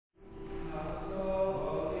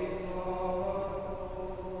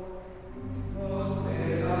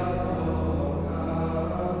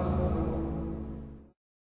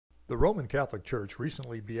Roman Catholic Church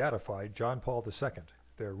recently beatified John Paul II,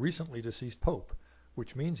 their recently deceased pope,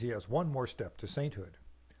 which means he has one more step to sainthood.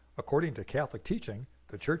 According to Catholic teaching,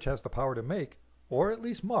 the Church has the power to make, or at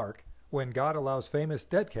least mark, when God allows famous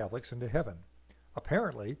dead Catholics into heaven.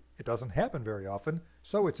 Apparently, it doesn't happen very often,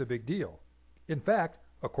 so it's a big deal. In fact,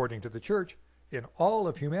 according to the Church, in all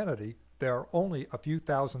of humanity, there are only a few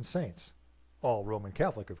thousand saints. All Roman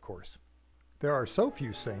Catholic, of course. There are so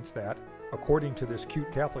few saints that, according to this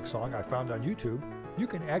cute Catholic song I found on YouTube, you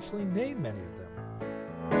can actually name many of them.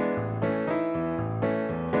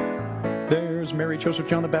 There's Mary, Joseph,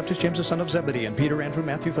 John the Baptist, James the son of Zebedee, and Peter, Andrew,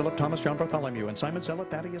 Matthew, Philip, Thomas, John, Bartholomew, and Simon,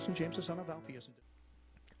 Zealot, Thaddeus, and James the son of Alphaeus.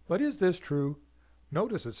 But is this true?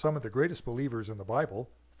 Notice that some of the greatest believers in the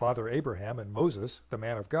Bible, Father Abraham and Moses, the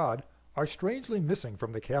man of God, are strangely missing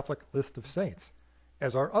from the Catholic list of saints,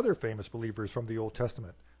 as are other famous believers from the Old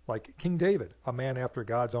Testament, like King David, a man after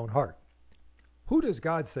God's own heart. Who does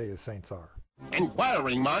God say his saints are?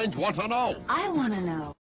 Inquiring minds want to know. I want to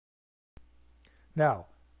know. Now,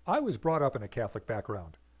 I was brought up in a Catholic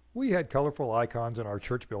background. We had colorful icons in our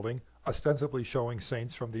church building, ostensibly showing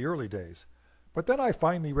saints from the early days. But then I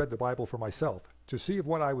finally read the Bible for myself to see if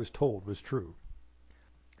what I was told was true.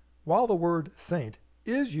 While the word saint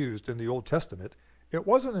is used in the Old Testament, it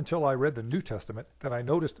wasn't until I read the New Testament that I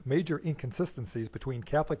noticed major inconsistencies between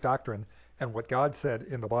Catholic doctrine and what God said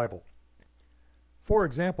in the Bible. For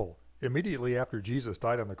example, immediately after Jesus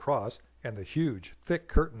died on the cross and the huge, thick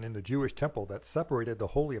curtain in the Jewish temple that separated the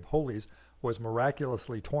Holy of Holies was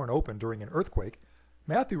miraculously torn open during an earthquake,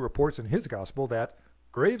 Matthew reports in his Gospel that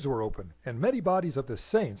graves were open and many bodies of the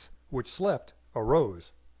saints which slept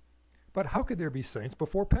arose. But how could there be saints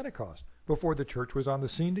before Pentecost, before the church was on the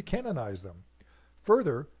scene to canonize them?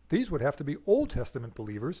 Further, these would have to be Old Testament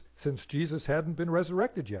believers since Jesus hadn't been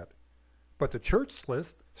resurrected yet. But the church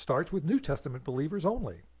list starts with New Testament believers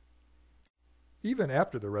only. Even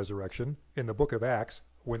after the resurrection, in the book of Acts,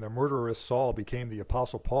 when the murderous Saul became the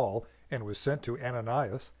Apostle Paul and was sent to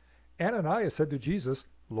Ananias, Ananias said to Jesus,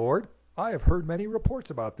 "Lord, I have heard many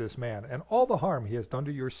reports about this man and all the harm he has done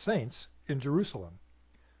to your saints in Jerusalem."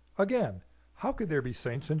 Again, how could there be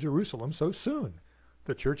saints in Jerusalem so soon?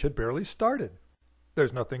 The church had barely started.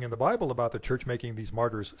 There's nothing in the Bible about the church making these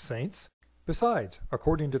martyrs saints. Besides,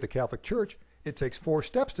 according to the Catholic Church, it takes 4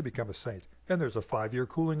 steps to become a saint, and there's a 5-year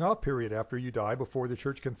cooling off period after you die before the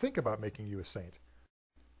church can think about making you a saint.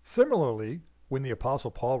 Similarly, when the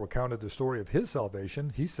Apostle Paul recounted the story of his salvation,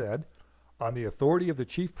 he said, "On the authority of the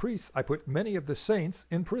chief priests, I put many of the saints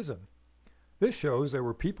in prison." This shows there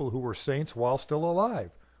were people who were saints while still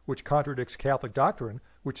alive, which contradicts Catholic doctrine,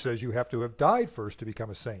 which says you have to have died first to become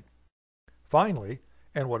a saint. Finally,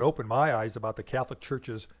 and what opened my eyes about the Catholic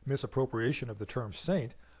Church's misappropriation of the term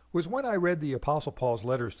saint, was when I read the Apostle Paul's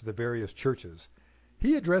letters to the various churches.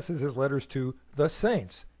 He addresses his letters to the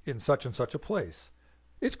saints in such and such a place.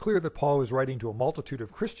 It's clear that Paul was writing to a multitude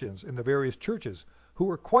of Christians in the various churches who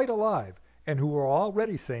were quite alive and who were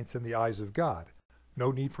already saints in the eyes of God.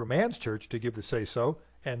 No need for man's church to give the say-so,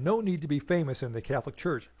 and no need to be famous in the Catholic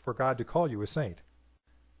Church for God to call you a saint.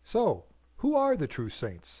 So, who are the true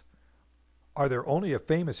saints? Are there only a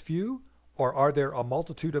famous few, or are there a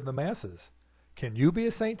multitude of the masses? Can you be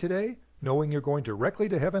a saint today, knowing you're going directly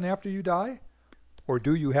to heaven after you die? Or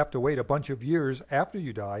do you have to wait a bunch of years after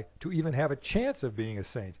you die to even have a chance of being a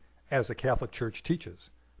saint, as the Catholic Church teaches?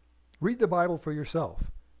 Read the Bible for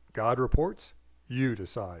yourself. God reports, you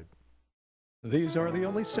decide. These are the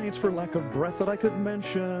only saints for lack of breath that I could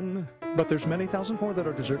mention, but there's many thousand more that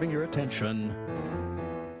are deserving your attention.